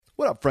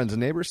What up, friends and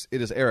neighbors? It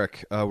is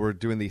Eric. We're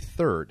doing the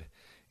third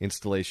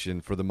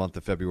installation for the month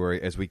of February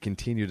as we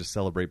continue to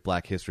celebrate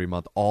Black History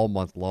Month all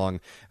month long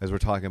as we're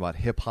talking about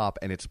hip-hop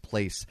and its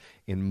place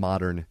in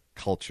modern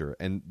culture.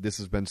 And this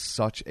has been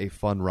such a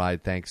fun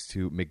ride thanks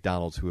to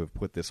McDonald's, who have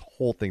put this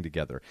whole thing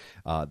together.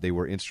 They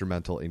were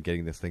instrumental in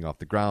getting this thing off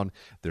the ground.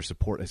 Their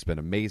support has been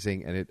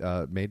amazing, and it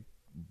made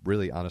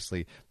really,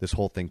 honestly, this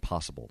whole thing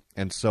possible.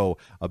 And so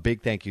a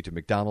big thank you to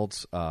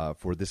McDonald's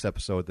for this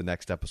episode, the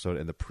next episode,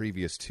 and the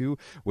previous two,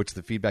 which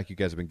the feedback you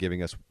guys have been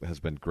giving us has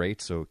been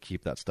great. So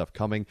keep that stuff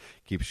coming.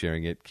 Keep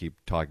sharing it. Keep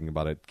talking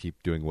about it.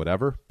 Keep doing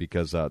whatever,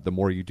 because the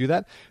more you do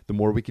that, the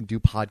more we can do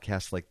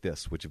podcasts like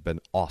this, which have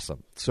been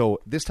awesome. So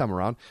this time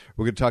around,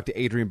 we're going to talk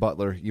to Adrian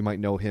Butler. You might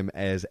know him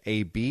as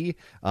AB.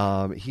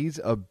 He's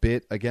a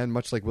bit, again,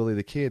 much like Willie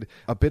the Kid,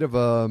 a bit of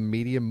a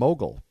media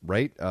mogul,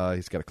 right?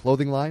 He's got a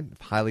clothing line,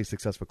 highly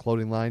successful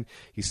clothing line.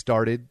 He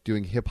started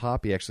doing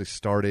hip-hop. He actually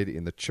started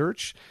in the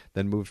church,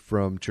 then moved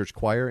from church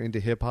choir into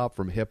hip-hop,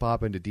 from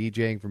hip-hop into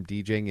DJing, from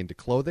DJing into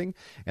clothing,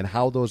 and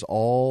how those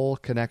all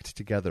connect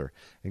together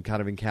and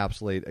kind of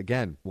encapsulate,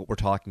 again, what we're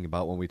talking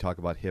about when we talk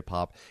about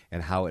hip-hop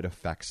and how it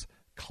affects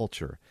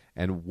culture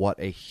and what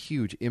a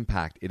huge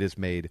impact it has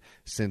made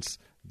since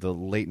the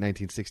late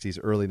 1960s,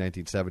 early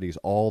 1970s,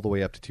 all the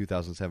way up to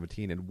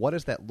 2017. And what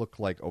does that look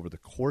like over the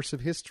course of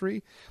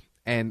history?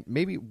 And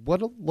maybe what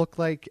it'll look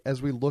like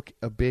as we look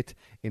a bit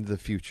into the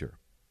future.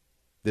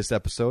 This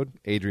episode,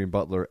 Adrian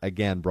Butler,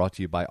 again brought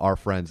to you by our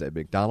friends at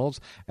McDonald's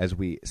as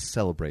we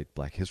celebrate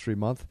Black History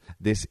Month.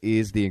 This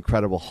is the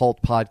Incredible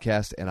Hulk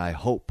podcast, and I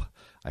hope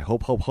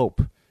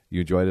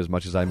you enjoyed it as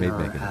much as I made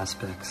making it. There are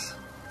aspects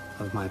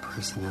of my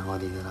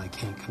personality that I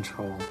can't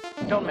control.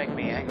 Don't make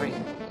me angry.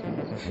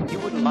 You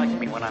wouldn't like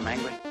me when I'm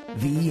angry.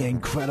 The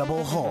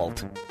Incredible Hulk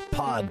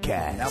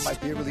podcast. Now might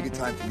be a really good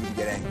time for you to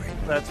get angry.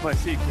 That's my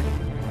secret.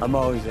 I'm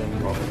always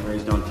angry. I was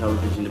raised on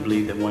television to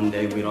believe that one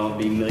day we'd all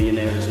be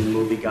millionaires and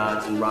movie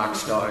gods and rock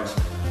stars,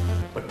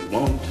 but we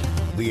won't.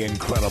 The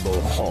Incredible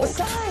Hulk.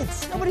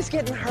 Besides, nobody's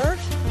getting hurt.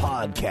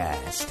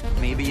 Podcast.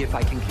 Maybe if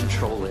I can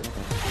control it,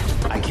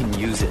 I can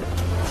use it.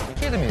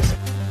 Hear the music.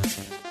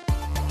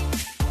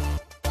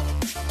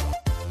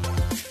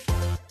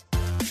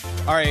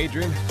 All right,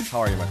 Adrian, how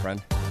are you, my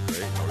friend?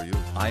 Great, how are you?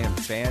 I am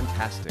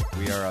fantastic.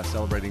 We are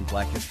celebrating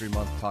Black History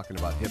Month, talking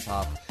about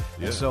hip-hop.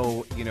 Yeah. And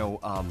so,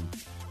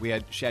 we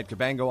had Shad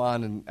Cabango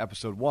on in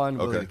episode 1,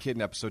 Willie the Kid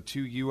in episode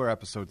 2, you are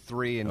episode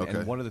 3,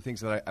 and one of the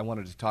things that I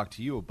wanted to talk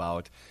to you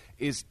about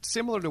is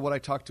similar to what I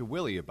talked to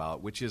Willie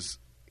about, which is,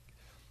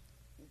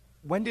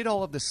 when did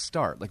all of this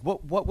start? Like,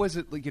 what was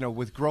it, like,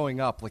 with growing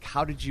up? Like,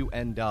 how did you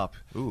end up?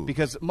 Ooh.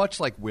 Because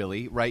much like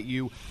Willie, right,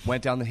 you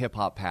went down the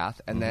hip-hop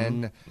path, and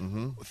then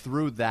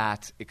through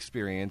that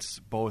experience,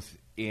 both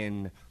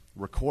in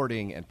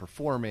recording and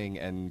performing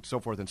and so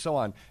forth and so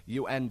on,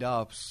 you end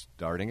up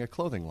starting a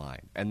clothing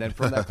line. And then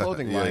from that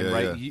clothing line,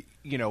 right,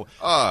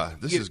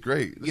 this is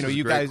great. This is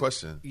a great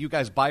question. You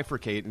guys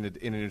bifurcate in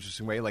an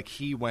interesting way. Like,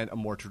 he went a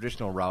more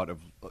traditional route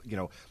of,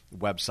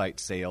 website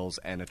sales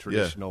and a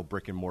traditional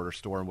brick and mortar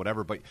store and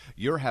whatever, but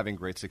you're having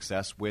great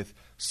success with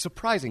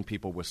surprising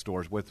people with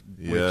stores, which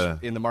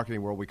in the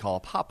marketing world we call a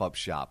pop-up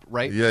shop,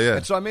 right? Yeah.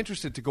 And so I'm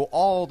interested to go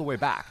all the way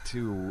back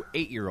to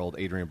 8-year-old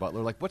Adrian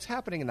Butler. Like, what's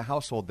happening in the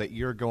household that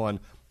you're going,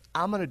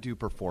 I'm going to do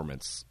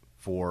performance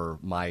for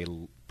my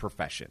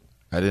profession?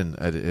 It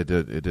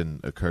didn't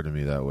occur to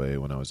me that way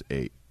when I was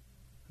 8.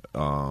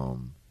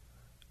 And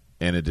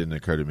it didn't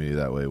occur to me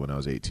that way when I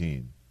was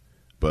 18.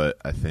 But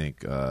I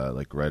think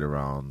right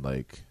around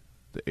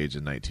the age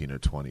of 19 or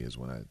 20 is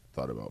when I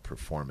thought about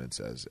performance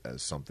as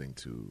something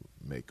to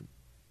make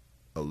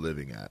a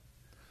living at,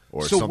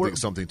 or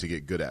something to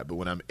get good at. But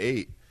when I'm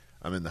 8,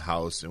 I'm in the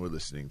house and we're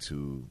listening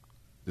to,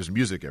 there's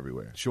music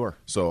everywhere. Sure.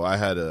 So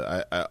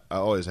I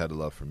always had a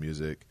love for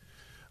music.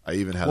 I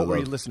even had What were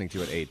you listening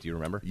to at 8? Do you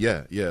remember?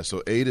 Yeah.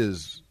 So 8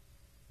 is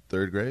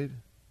 3rd grade,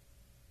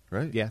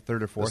 right? Yeah,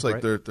 3rd or 4th. It's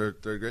like right?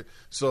 third grade.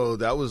 So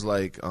that was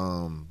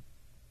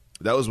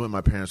that was when my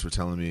parents were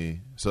telling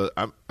me. So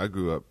I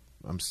grew up.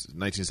 I'm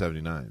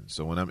 1979.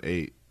 So when I'm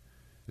 8,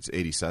 it's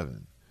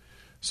 87.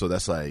 So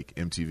that's like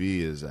MTV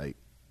is like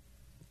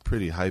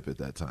pretty hype at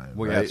that time.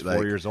 Well, right? yeah, it's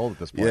 4 years old at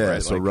this point. Yeah.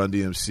 Right? So Run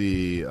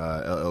DMC,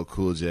 LL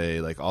Cool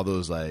J, like all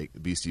those like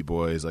Beastie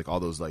Boys, like all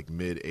those like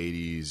mid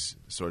 80s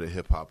sort of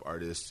hip hop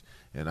artists.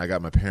 And I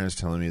got my parents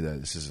telling me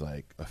that this is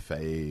like a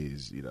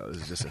phase, this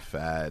is just a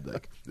fad.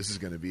 Like, this is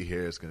going to be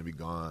here, it's going to be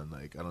gone.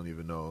 Like, I don't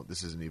even know,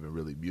 this isn't even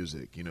really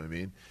music, you know what I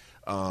mean?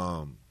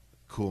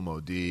 Cool Mo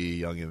D,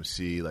 Young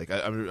MC, like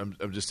I'm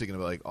just thinking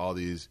about like all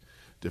these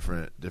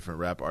different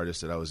rap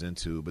artists that I was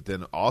into. But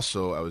then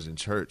also I was in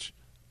church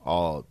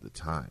all the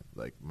time.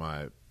 Like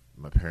my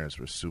parents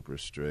were super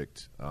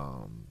strict.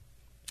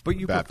 But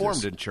you Baptist.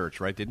 performed in church,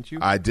 right? Didn't you?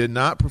 I did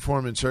not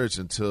perform in church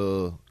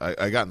until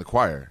I got in the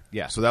choir.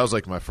 Yeah. So that was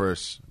like my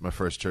first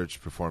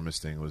church performance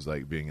thing was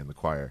like being in the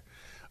choir.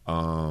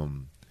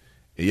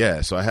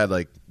 Yeah. So I had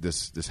like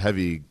this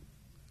heavy,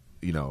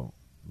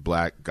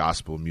 black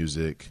gospel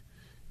music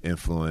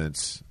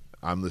influence.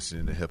 I'm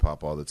listening to hip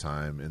hop all the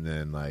time, and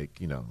then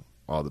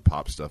all the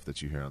pop stuff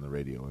that you hear on the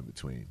radio in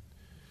between.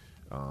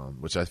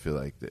 Which I feel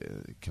like,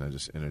 can I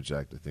just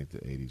interject? I think the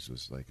 80s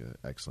was like an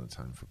excellent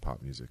time for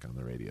pop music on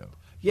the radio.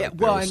 Yeah,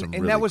 like, well, and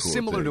really that was cool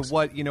similar things. To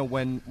what,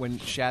 when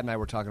Shad and I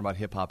were talking about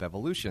hip-hop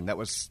evolution, that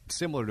was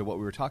similar to what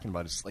we were talking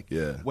about. It's like,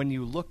 when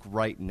you look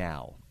right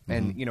now,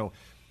 and,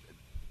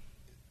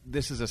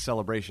 this is a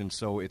celebration,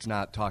 so it's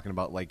not talking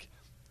about, like,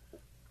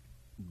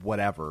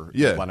 whatever,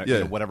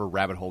 whatever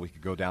rabbit hole we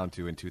could go down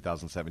to in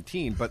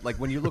 2017. But, like,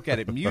 when you look at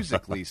it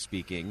musically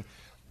speaking,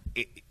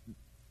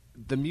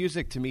 the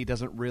music to me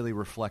doesn't really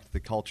reflect the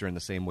culture in the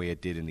same way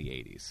it did in the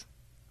 80s.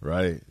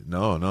 Right.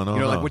 No.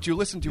 Like what you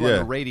listen to on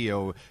the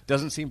radio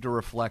doesn't seem to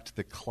reflect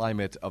the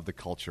climate of the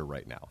culture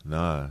right now.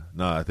 No,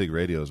 I think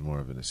radio is more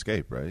of an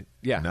escape, right?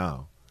 Yeah.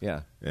 Now.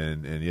 Yeah.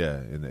 And in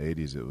the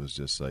 80s it was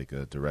just like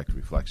a direct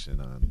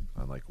reflection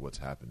on like what's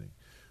happening.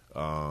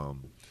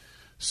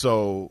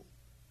 So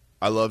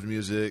I loved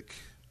music.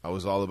 I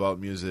was all about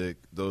music.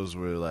 Those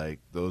were like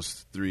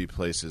those three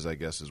places, I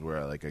guess, is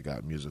where I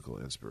got musical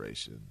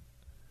inspiration.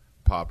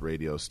 Pop,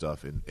 radio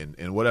stuff,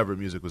 and whatever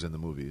music was in the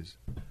movies.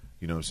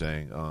 You know what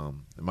I'm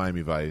saying?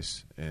 Miami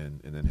Vice,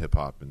 and then hip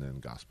hop, and then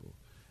gospel.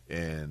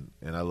 And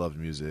I loved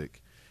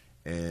music.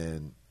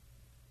 And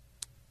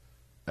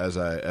as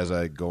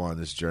I go on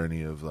this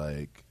journey of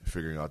like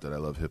figuring out that I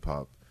love hip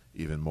hop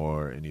even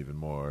more and even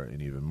more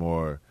and even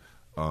more,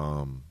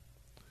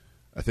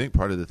 I think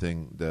part of the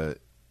thing that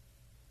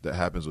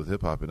happens with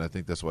hip hop, and I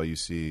think this is why you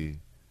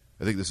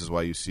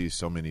see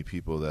so many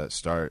people that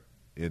start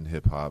in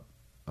hip hop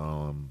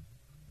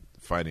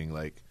finding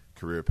like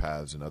career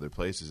paths in other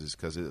places, is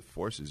because it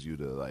forces you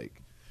to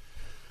like,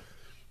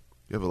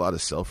 you have a lot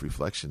of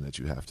self-reflection that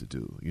you have to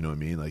do. You know what I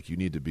mean? Like you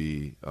need to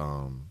be,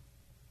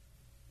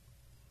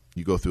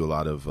 you go through a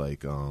lot of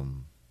like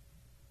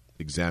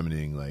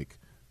examining like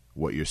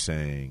what you're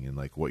saying and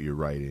like what you're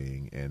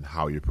writing and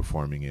how you're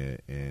performing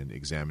it, and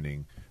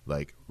examining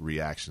like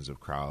reactions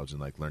of crowds,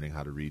 and like learning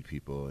how to read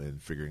people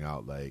and figuring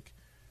out like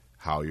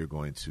how you're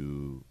going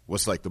to,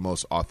 what's like the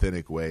most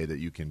authentic way that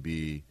you can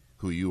be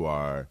who you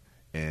are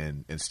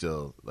and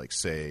still like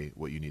say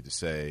what you need to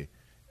say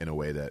in a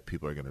way that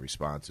people are going to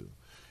respond to.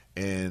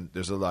 And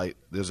there's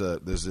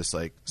this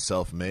like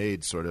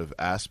self-made sort of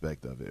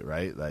aspect of it,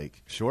 right?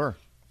 Like, sure.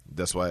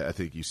 That's why I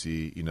think you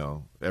see,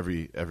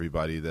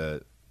 everybody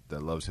that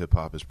loves hip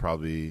hop is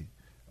probably,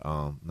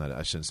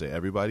 I shouldn't say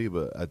everybody,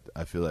 but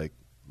I feel like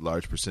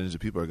large percentage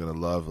of people are going to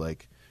love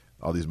like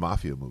all these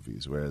mafia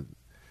movies where,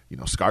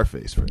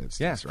 Scarface, for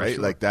instance, right?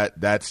 Sure. Like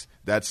that's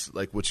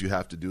like what you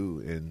have to do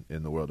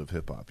in the world of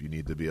hip hop. You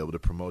need to be able to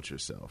promote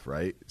yourself,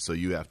 right? So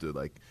you have to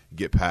like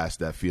get past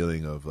that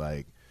feeling of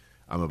like,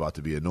 I'm about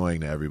to be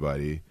annoying to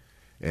everybody,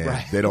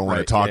 and they don't want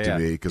to talk to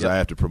me because I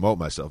have to promote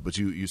myself. But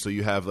so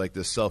you have like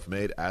this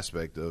self-made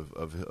aspect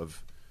of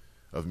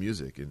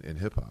music in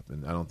hip hop,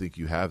 and I don't think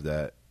you have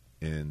that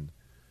in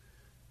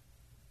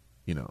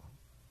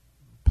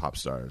pop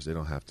stars. They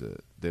don't have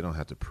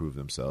to prove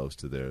themselves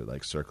to their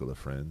like circle of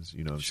friends.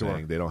 You know what I'm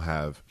saying? They don't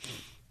have.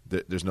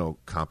 There's no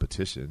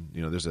competition.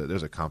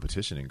 There's a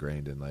competition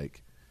ingrained in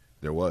like.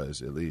 There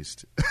was, at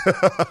least.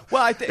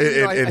 Well, I think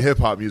in hip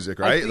hop music,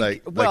 right?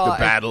 Like the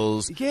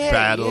battles.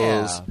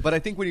 Yeah. But I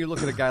think when you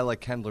look at a guy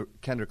like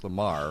Kendrick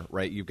Lamar,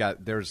 right?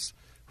 There's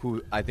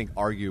who I think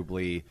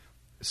arguably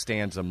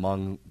stands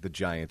among the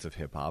giants of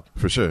hip hop.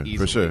 For sure, easily,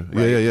 for sure.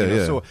 Right?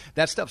 Yeah. So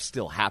that stuff's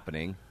still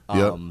happening.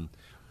 Yep.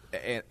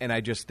 And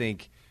I just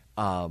think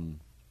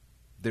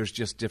there's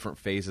just different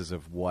phases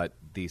of what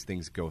these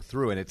things go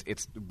through. And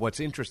it's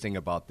what's interesting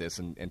about this,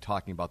 and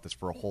talking about this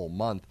for a whole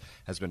month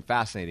has been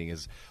fascinating,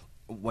 is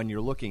when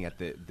you're looking at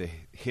the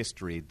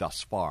history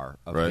thus far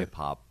of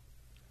hip-hop,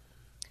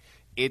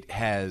 it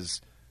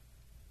has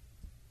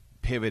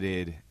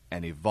pivoted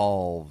and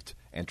evolved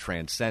and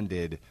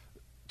transcended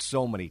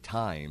so many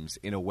times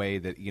in a way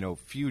that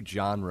few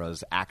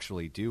genres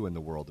actually do in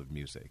the world of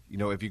music.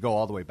 If you go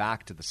all the way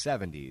back to the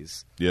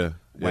 70s,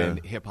 when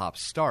hip-hop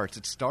starts,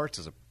 it starts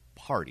as a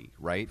party,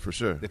 right? For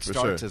sure. It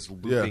starts as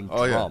looping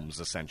drums,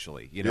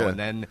 essentially.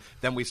 And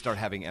then we start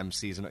having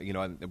MCs and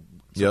and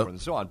so forth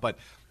and so on. But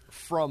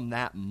from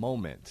that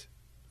moment,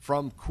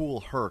 from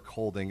Kool Herc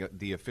holding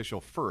the official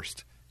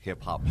first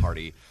hip-hop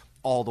party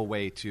all the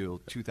way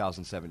to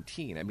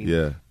 2017, I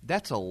mean,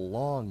 that's a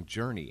long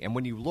journey. And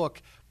when you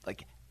look,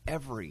 like,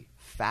 every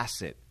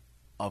facet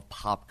of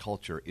pop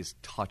culture is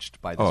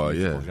touched by this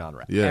musical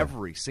genre. Yeah.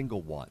 Every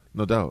single one.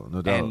 No doubt.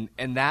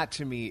 And that,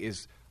 to me,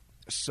 is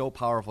so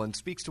powerful and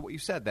speaks to what you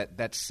said,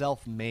 that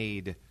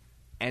self-made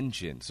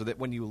engine, so that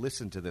when you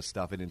listen to this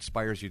stuff, it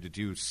inspires you to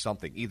do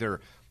something, either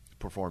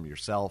perform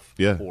yourself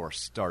or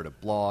start a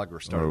blog or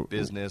start a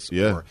business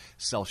or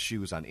sell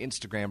shoes on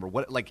Instagram or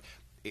what. Like,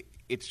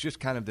 it's just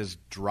kind of this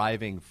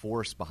driving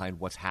force behind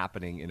what's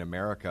happening in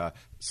America,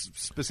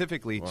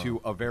 specifically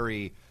to a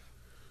very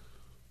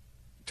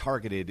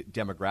targeted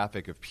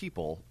demographic of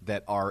people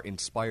that are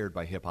inspired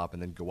by hip-hop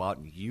and then go out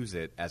and use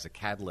it as a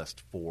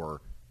catalyst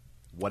for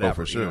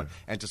whatever. For sure.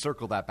 And to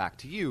circle that back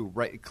to you,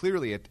 right?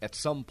 Clearly, at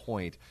some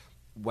point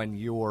when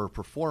you're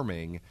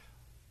performing,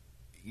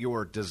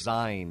 your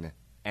design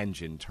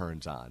engine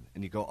turns on,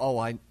 and you go, "Oh,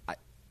 I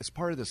as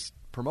part of this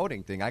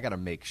promoting thing, I got to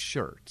make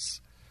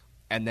shirts,"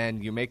 and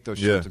then you make those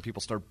shirts, and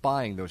people start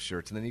buying those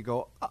shirts, and then you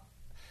go,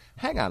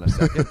 hang on a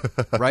second,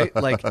 right?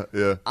 Like,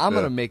 I'm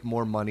going to make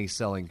more money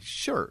selling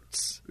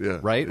shirts,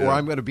 right? Or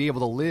I'm going to be able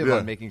to live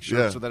on making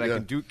shirts so that I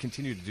can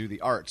continue to do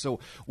the art. So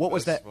what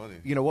was that?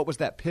 Funny. What was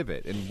that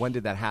pivot, and when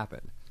did that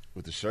happen?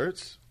 With the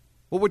shirts?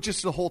 Well, with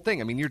just the whole thing.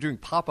 I mean, you're doing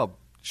pop-up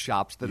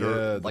shops that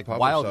are like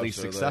wildly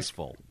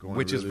successful,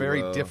 which is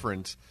very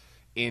different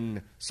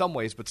in some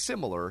ways, but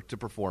similar to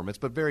performance,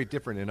 but very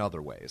different in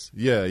other ways.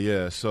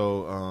 Yeah.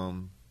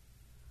 So,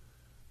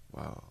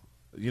 wow.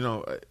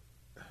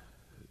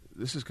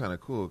 This is kind of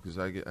cool because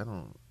I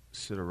don't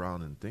sit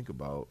around and think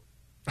about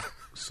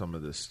some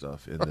of this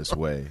stuff in this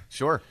way.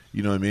 Sure.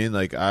 You know what I mean?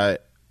 Like I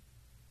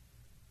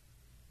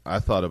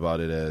thought about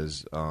it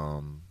as,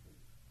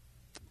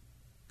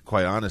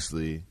 quite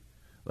honestly,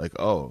 like,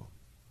 oh,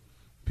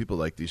 people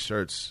like these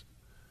shirts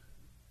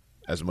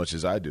as much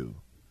as I do,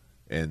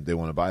 and they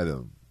want to buy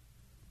them.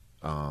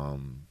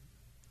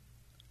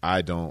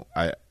 I don't.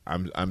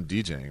 I'm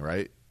DJing,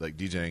 right? Like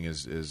DJing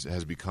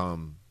has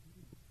become,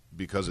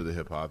 because of the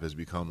hip hop, has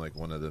become like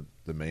one of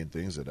the main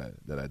things that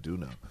I do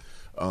now.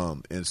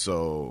 And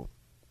so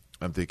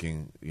I'm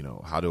thinking,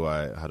 how do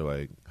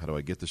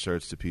I get the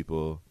shirts to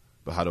people,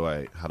 but how do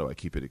I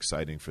keep it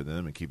exciting for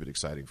them and keep it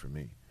exciting for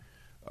me?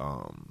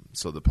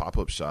 So the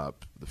pop-up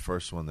shop, the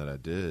first one that I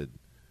did,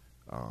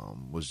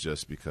 was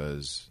just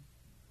because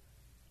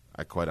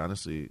I quite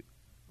honestly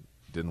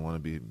didn't want to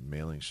be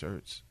mailing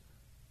shirts,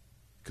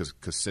 because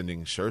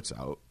sending shirts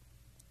out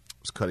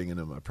was cutting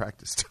into my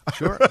practice time.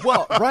 Sure.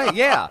 Well, right,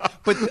 yeah.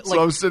 But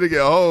so I'm sitting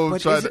at home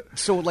trying to.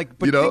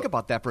 Think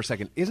about that for a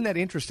second. Isn't that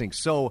interesting?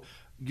 So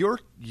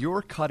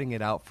you're cutting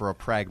it out for a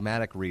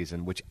pragmatic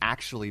reason, which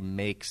actually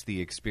makes the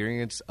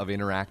experience of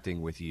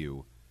interacting with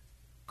you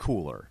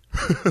cooler.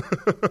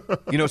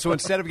 So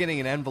instead of getting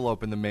an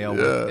envelope in the mail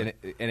with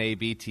an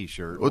AB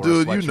T-shirt, well, or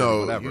dude, a sweatshirt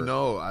or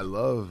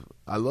whatever.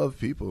 I love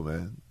people,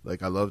 man.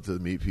 Like I love to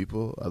meet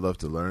people. I love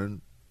to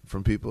learn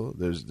from people.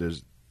 There's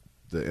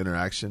the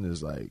interaction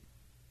is like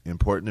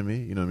important to me.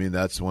 You know what I mean?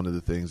 That's one of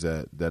the things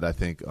that I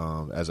think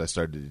as I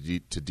started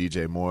to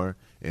DJ more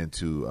and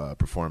to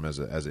perform as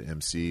an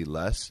MC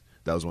less,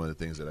 that was one of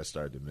the things that I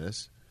started to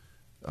miss.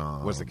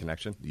 Was the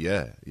connection?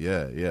 Yeah.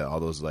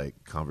 All those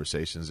like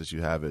conversations that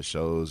you have at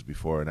shows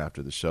before and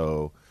after the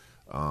show,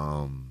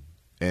 and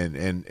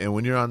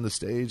when you're on the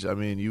stage, I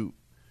mean,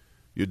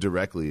 you're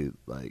directly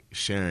like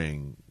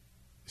sharing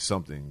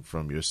something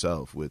from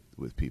yourself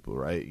with people,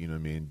 right? You know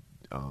what I mean?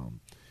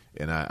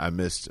 And I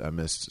missed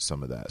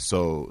some of that.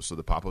 So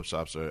the pop-up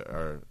shops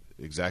are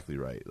exactly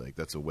right. Like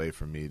that's a way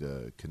for me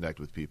to connect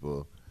with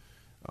people,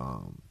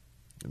 and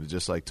to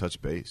just like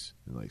touch base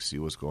and like see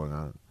what's going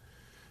on.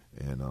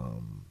 And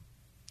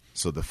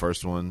so the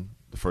first one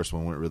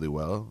went really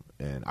well,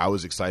 and I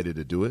was excited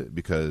to do it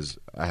because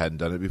I hadn't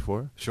done it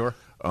before. Sure.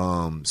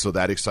 So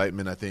that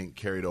excitement, I think,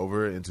 carried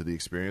over into the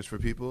experience for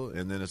people,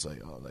 and then it's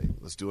like,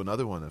 let's do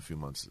another one a few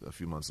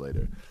months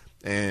later.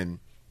 And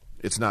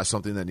it's not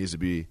something that needs to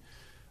be.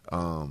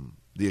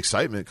 The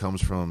excitement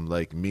comes from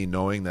like me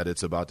knowing that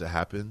it's about to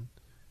happen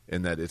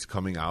and that it's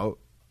coming out,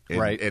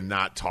 and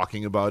not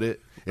talking about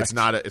it. It's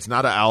not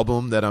an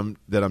album that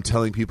I'm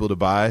telling people to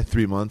buy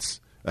 3 months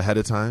ahead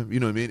of time. You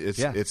know what I mean?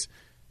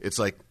 It's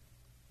like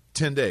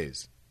 10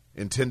 days.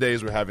 In 10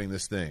 days we're having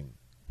this thing,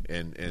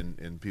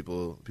 and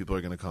people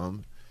are going to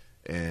come,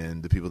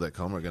 and the people that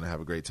come are going to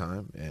have a great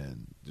time,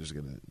 and there's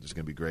going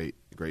to be great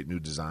new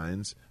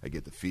designs. I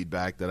get the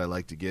feedback that I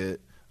like to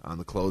get on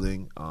the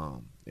clothing,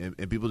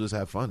 and people just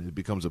have fun. It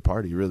becomes a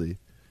party, really,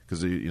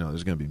 because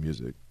there's going to be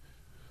music.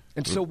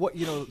 And so, what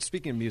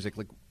speaking of music,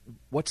 like,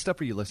 what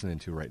stuff are you listening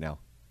to right now?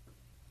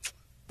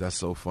 That's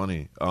so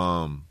funny.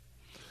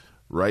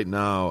 Right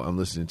now, I'm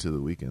listening to The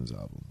Weeknd's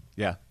album.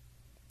 Yeah,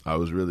 I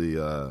was really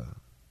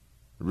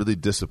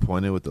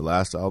disappointed with the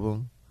last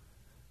album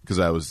because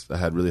I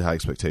had really high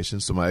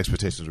expectations. So my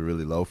expectations were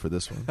really low for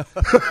this one.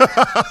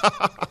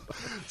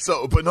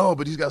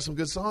 But he's got some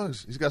good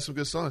songs.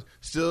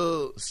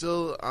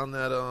 Still on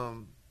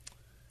that.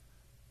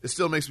 It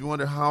still makes me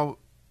wonder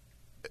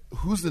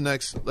who's the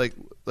next, like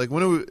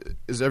when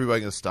is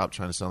everybody going to stop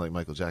trying to sound like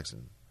Michael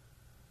Jackson?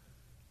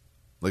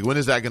 Like, when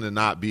is that going to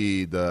not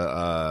be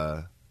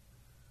the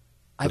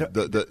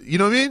you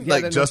know what I mean? Yeah,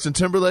 like Justin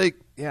Timberlake,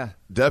 yeah,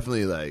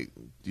 definitely, like,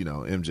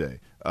 MJ,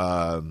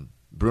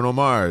 Bruno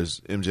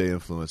Mars, MJ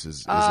influences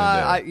is in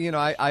there.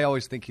 I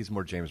always think he's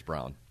more James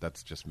Brown.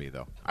 That's just me,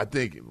 though. I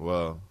think,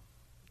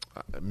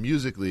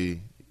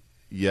 musically,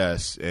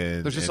 yes,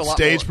 and there's just and a lot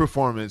stage more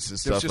performance and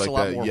stuff like that. There's just a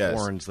lot more yes.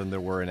 horns than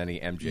there were in any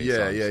MJ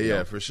songs.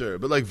 Yeah, for sure.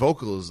 But like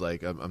vocals,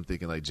 like I'm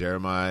thinking like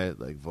Jeremiah,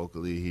 like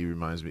vocally, he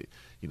reminds me,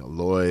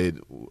 Lloyd,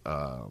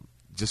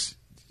 just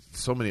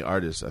so many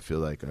artists. I feel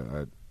like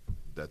are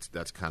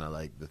that's kind of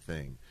like the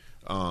thing.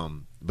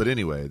 But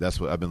anyway, that's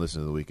what I've been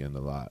listening to The Weeknd a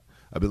lot.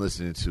 I've been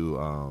listening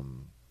to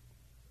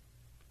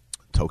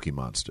Toki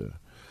Monster.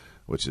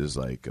 which is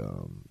like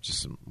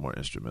just some more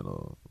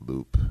instrumental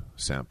loop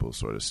sample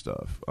sort of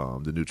stuff.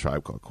 The new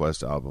Tribe Called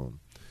Quest album,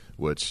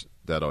 which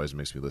that always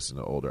makes me listen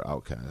to older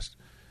Outkast.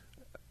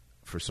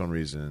 For some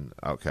reason,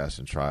 Outkast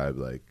and Tribe,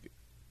 like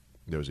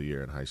there was a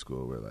year in high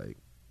school where like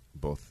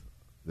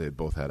they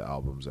both had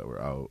albums that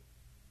were out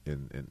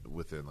in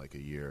within like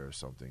a year or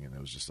something, and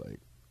it was just like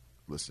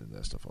listening to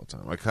that stuff all the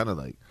time.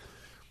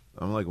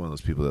 I'm like one of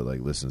those people that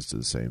like listens to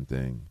the same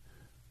thing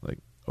like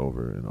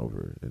over and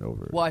over and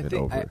over. Well, I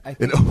think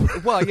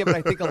well, yeah, but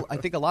I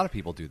think a lot of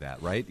people do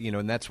that, right? You know,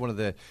 and that's one of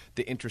the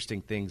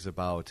interesting things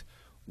about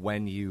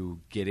when you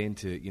get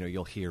into, you know,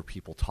 you'll hear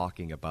people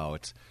talking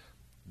about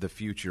the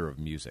future of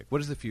music. What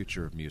is the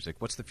future of music?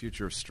 What's the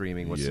future of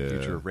streaming? What's the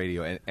future of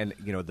radio? And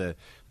you know,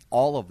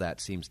 all of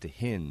that seems to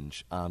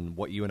hinge on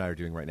what you and I are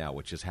doing right now,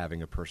 which is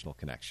having a personal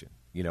connection.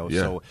 You know,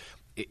 so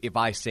if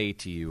I say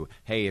to you,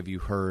 "Hey, have you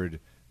heard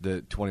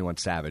the 21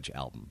 Savage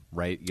album?"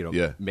 Right? You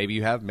know, maybe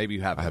you have, maybe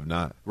you haven't. I have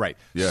not. Right.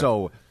 Yeah.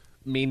 So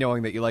me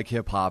knowing that you like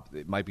hip hop,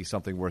 it might be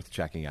something worth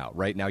checking out.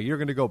 Right now, you're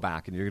going to go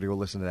back and you're going to go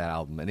listen to that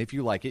album, and if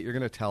you like it, you're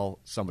going to tell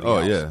somebody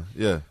else. Oh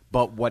yeah.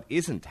 But what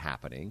isn't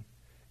happening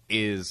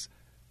is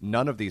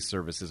none of these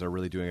services are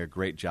really doing a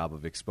great job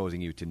of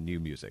exposing you to new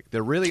music.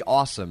 They're really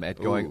awesome at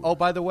going, oh,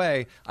 by the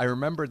way, I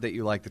remembered that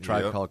you like the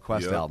Tribe Called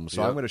Quest album,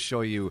 so I'm going to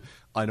show you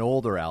an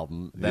older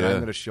album, then I'm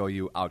going to show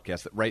you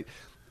Outkast, right?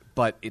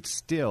 But it's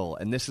still,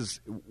 and this is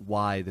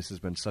why this has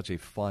been such a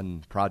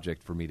fun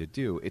project for me to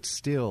do, it's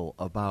still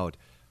about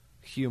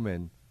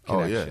human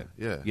connection.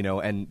 You know,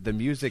 and the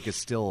music is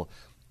still,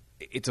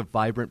 it's a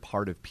vibrant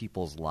part of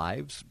people's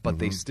lives, but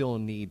they still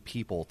need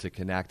people to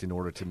connect in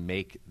order to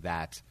make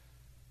that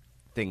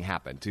thing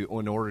happen,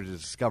 in order to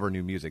discover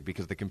new music,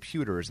 because the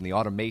computers and the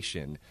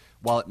automation,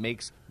 while it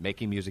makes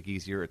making music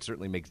easier, it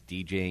certainly makes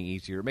DJing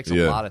easier, it makes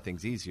a lot of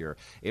things easier,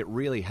 it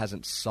really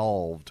hasn't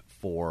solved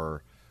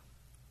for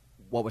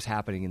what was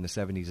happening in the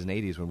 70s and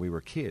 80s when we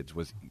were kids.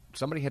 Was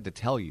somebody had to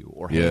tell you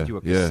or hand you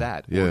a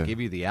cassette or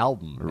give you the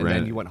album, and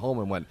then you went home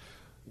and went,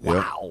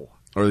 wow.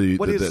 Or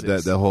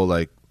that whole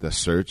like the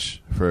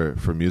search for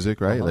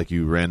music, right? Like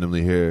you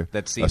randomly hear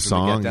that scene a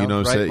song, Down, you know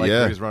what I'm saying? Like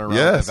where he's running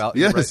around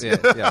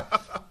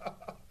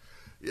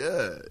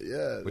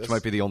which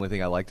might be the only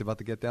thing I liked about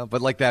the Get Down.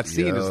 But like that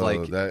scene is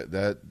like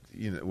that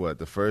you know what,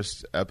 the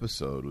first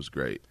episode was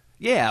great.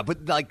 Yeah,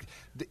 but like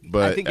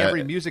I think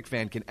every music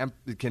fan can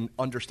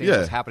understand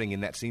what's happening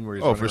in that scene where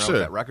he's running around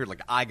with that record.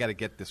 Like, I got to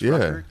get this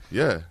record.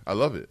 Yeah, I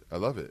love it. The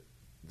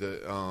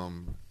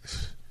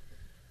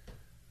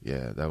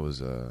that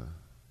was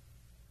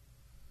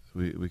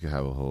we could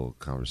have a whole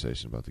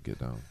conversation about the Get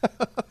Down.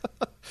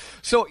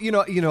 So,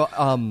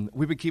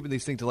 we've been keeping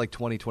these things to like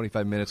 20,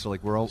 25 minutes. So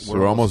like we're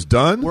almost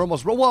done? We're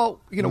almost, we're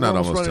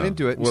almost running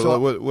into it. Well,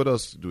 so, what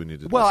else do we need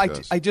to discuss? Well,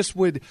 I just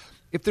would,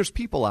 if there's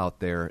people out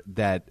there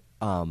that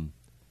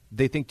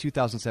they think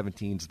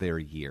 2017's their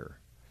year,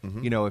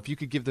 if you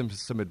could give them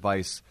some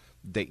advice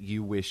that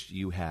you wish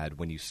you had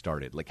when you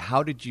started. Like,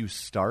 how did you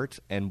start,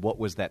 and what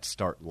was that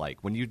start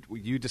like? When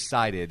you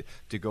decided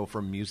to go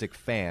from music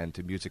fan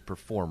to music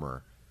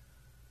performer,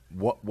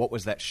 what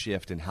was that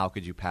shift, and how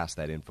could you pass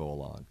that info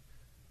along?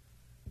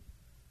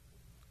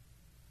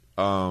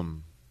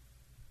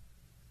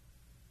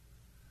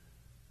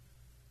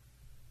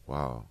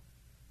 Wow.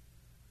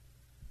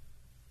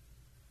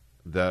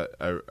 That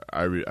I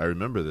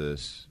remember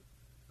this.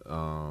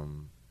 I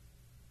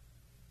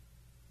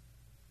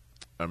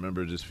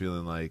remember just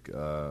feeling like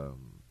I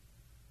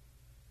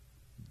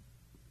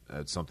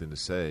had something to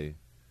say,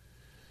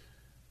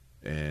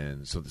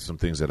 and some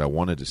things that I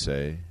wanted to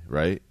say,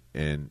 right?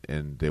 And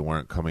they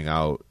weren't coming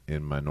out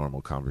in my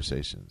normal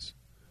conversations.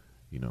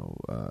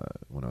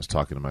 When I was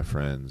talking to my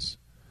friends,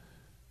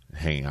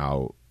 hanging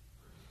out,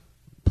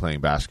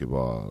 playing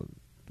basketball,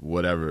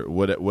 whatever it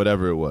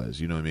was,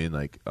 you know what I mean?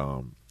 Like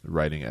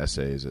writing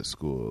essays at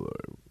school,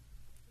 or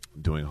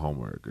doing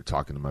homework, or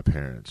talking to my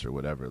parents, or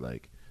whatever.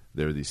 Like,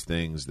 there were these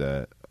things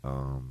that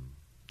I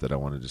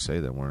wanted to say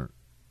that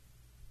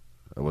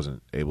I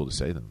wasn't able to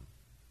say them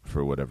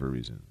for whatever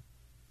reason.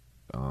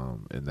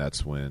 And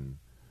that's when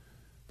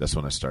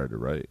I started to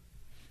write.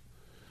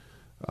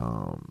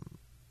 Are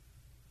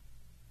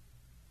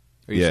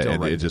you still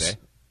writing today?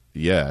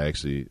 Yeah,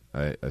 actually,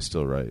 I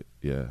still write.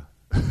 Yeah,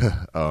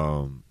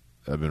 I've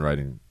been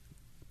writing.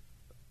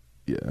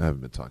 Yeah, I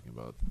haven't been talking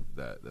about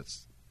that.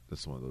 That's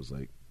one of those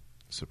like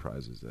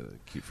surprises that I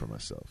keep for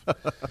myself.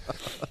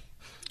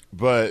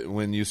 But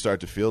when you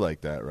start to feel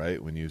like that,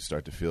 right? When you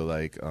start to feel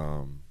like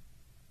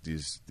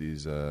these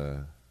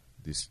Twitter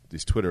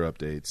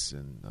updates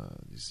and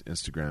these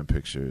Instagram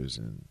pictures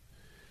and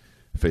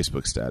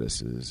Facebook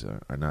statuses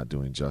are not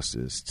doing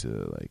justice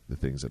to like the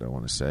things that I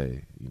want to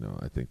say,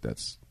 I think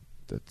that's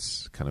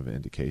kind of an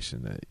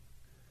indication that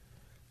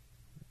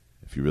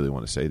if you really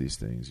want to say these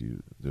things,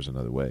 there's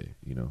another way,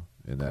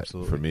 and that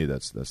Absolutely. For me,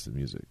 that's the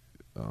music,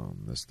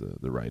 that's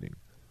the writing.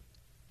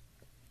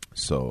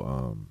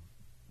 So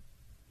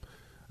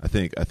I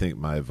think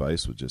my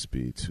advice would just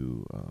be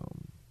to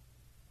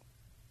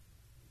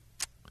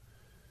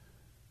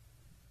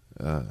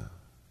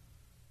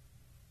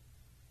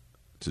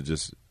to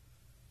just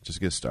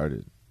get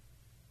started.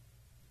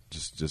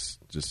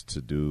 Just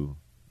to do.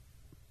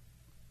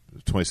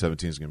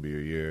 2017 is going to be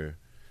your year.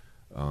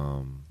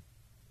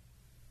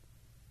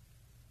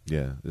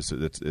 Yeah,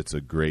 it's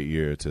a great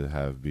year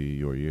to be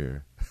your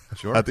year.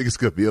 Sure. I think it's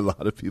going to be a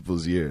lot of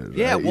people's year. Right?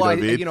 Yeah, well, I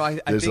there's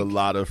think, a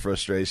lot of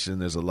frustration.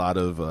 There's a lot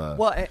of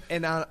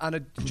and on a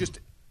just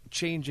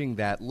changing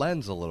that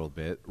lens a little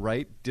bit,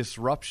 right?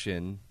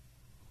 Disruption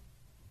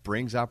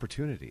brings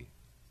opportunity,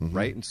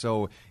 right? And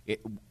so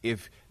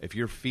if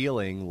you're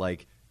feeling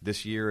like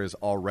this year is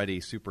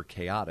already super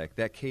chaotic,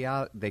 the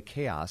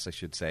chaos, I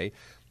should say,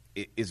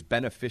 is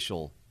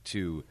beneficial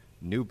to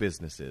new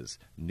businesses,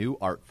 new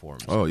art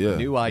forms,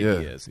 new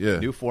ideas,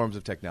 new forms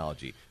of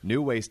technology,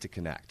 new ways to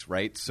connect,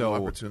 right? So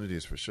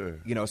opportunities for sure.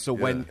 So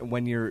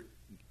when you're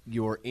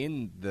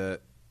in the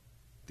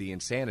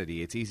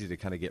insanity, it's easy to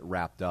kind of get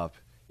wrapped up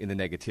in the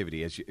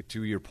negativity,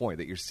 to your point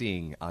that you're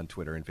seeing on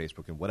Twitter and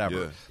Facebook and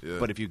whatever. Yeah.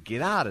 But if you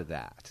get out of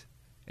that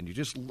and you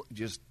just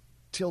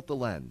tilt the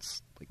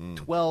lens like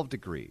 12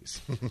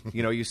 degrees,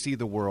 you see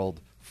the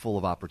world full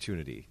of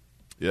opportunity.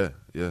 Yeah.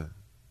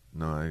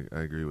 No, I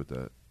agree with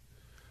that.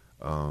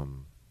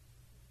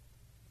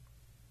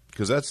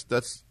 Because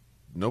that's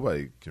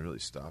nobody can really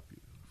stop you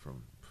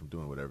from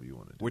doing whatever you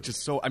want to do. Which is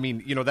so. I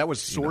mean, that was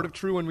sort of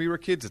true when we were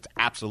kids. It's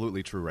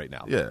absolutely true right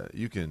now. Yeah,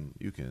 you can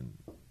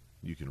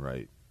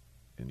write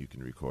and you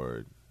can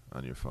record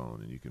on your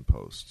phone and you can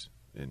post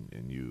and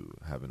you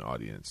have an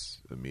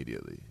audience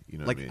immediately. You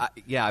know what I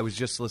mean? I was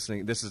just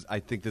listening. I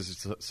think this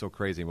is so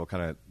crazy, and we'll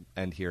kind of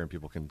end here, and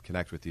people can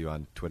connect with you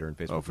on Twitter and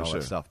Facebook and all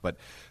that stuff. But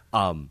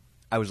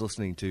I was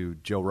listening to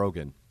Joe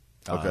Rogan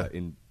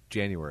in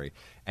January,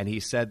 and he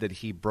said that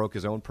he broke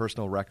his own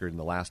personal record in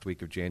the last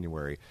week of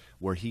January,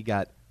 where he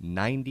got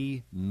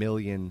 90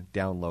 million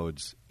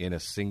downloads in a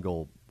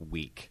single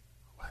week.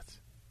 What?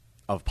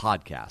 Of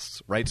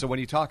podcasts, right? So when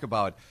you talk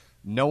about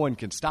no one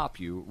can stop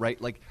you, right?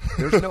 Like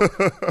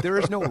there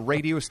is no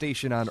radio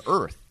station on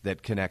earth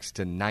that connects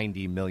to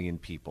 90 million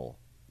people.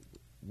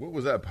 What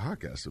was that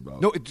podcast about?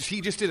 No,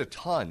 he just did a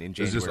ton in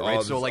January,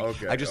 right? So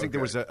I just think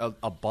there was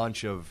a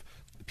bunch of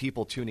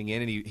people tuning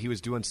in, and he was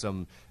doing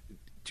some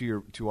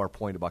to our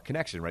point about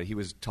connection, right? He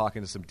was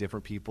talking to some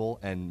different people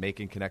and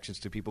making connections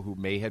to people who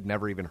may have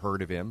never even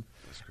heard of him.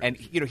 And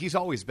he's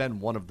always been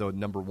one of the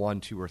number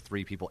 1, 2, or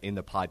 3 people in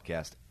the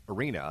podcast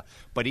arena.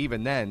 But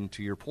even then,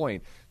 to your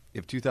point,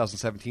 if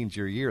 2017 is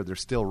your year,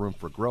 there's still room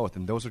for growth,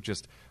 and those are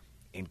just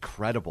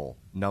incredible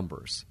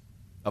numbers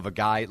of a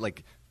guy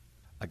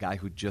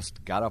who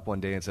just got up one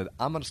day and said,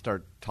 "I'm going to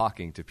start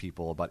talking to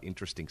people about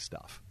interesting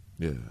stuff."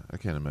 Yeah, I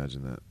can't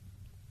imagine that.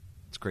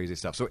 It's crazy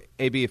stuff. So,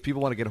 AB, if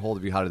people want to get a hold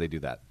of you, how do they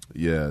do that?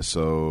 Yeah,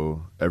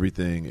 so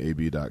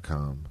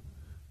everythingab.com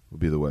will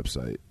be the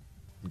website.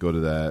 Go to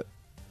that.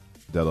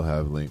 That'll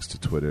have links to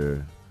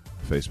Twitter,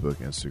 Facebook,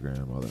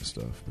 Instagram, all that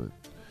stuff. But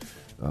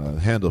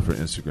handle for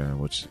Instagram,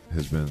 which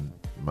has been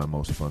my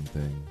most fun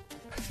thing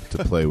to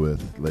play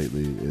with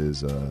lately,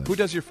 is who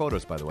does your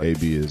photos, by the way?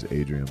 AB is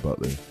Adrian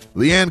Butler.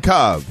 Leanne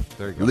Cobb.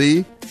 There you go.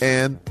 Lee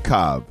and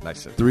Cobb.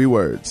 Nice. 3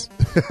 words.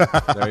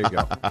 There you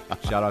go.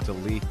 Shout out to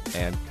Lee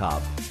and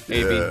Cobb.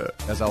 AB,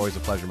 as always, a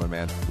pleasure, my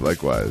man.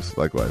 Likewise.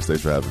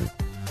 Thanks for having me.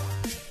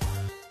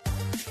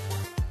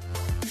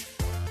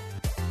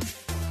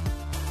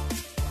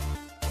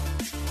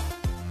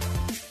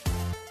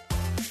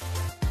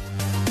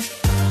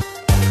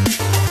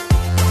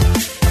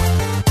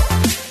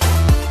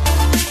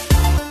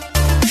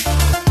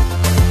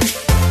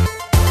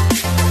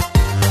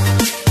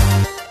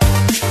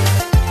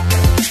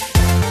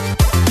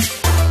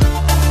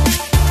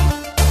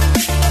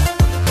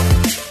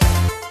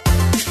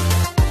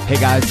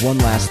 Hey guys, one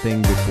last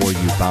thing before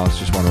you bounce.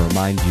 Just want to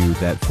remind you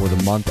that for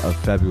the month of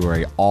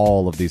February,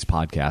 all of these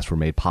podcasts were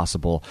made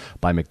possible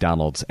by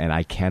McDonald's, and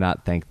I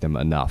cannot thank them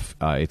enough.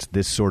 It's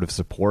this sort of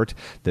support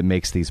that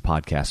makes these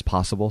podcasts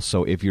possible.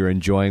 So if you're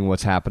enjoying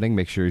what's happening,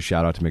 make sure you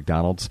shout out to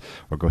McDonald's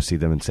or go see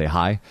them and say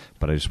hi.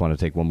 But I just want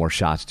to take one more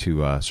shot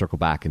to circle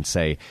back and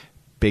say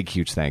big,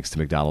 huge thanks to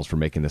McDonald's for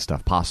making this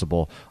stuff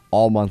possible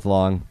all month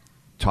long.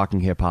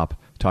 Talking hip-hop,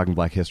 talking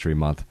Black History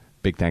Month.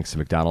 Big thanks to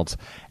McDonald's.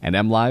 And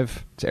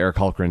MLive, to Eric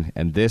Hultgren,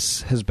 and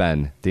this has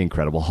been the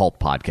Incredible Hulk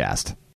Podcast.